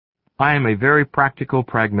I am a very practical,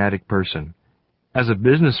 pragmatic person. As a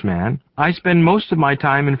businessman, I spend most of my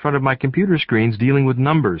time in front of my computer screens dealing with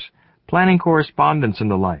numbers, planning correspondence and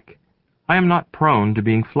the like. I am not prone to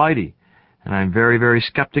being flighty, and I am very, very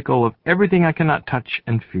skeptical of everything I cannot touch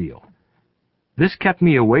and feel. This kept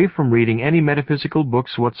me away from reading any metaphysical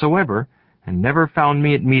books whatsoever, and never found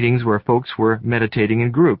me at meetings where folks were meditating in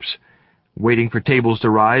groups, waiting for tables to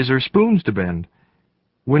rise or spoons to bend.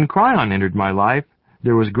 When Kryon entered my life,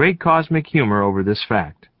 there was great cosmic humor over this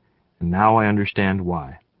fact, and now I understand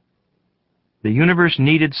why. The universe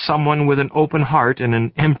needed someone with an open heart and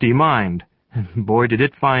an empty mind, and boy did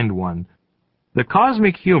it find one. The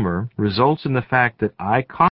cosmic humor results in the fact that I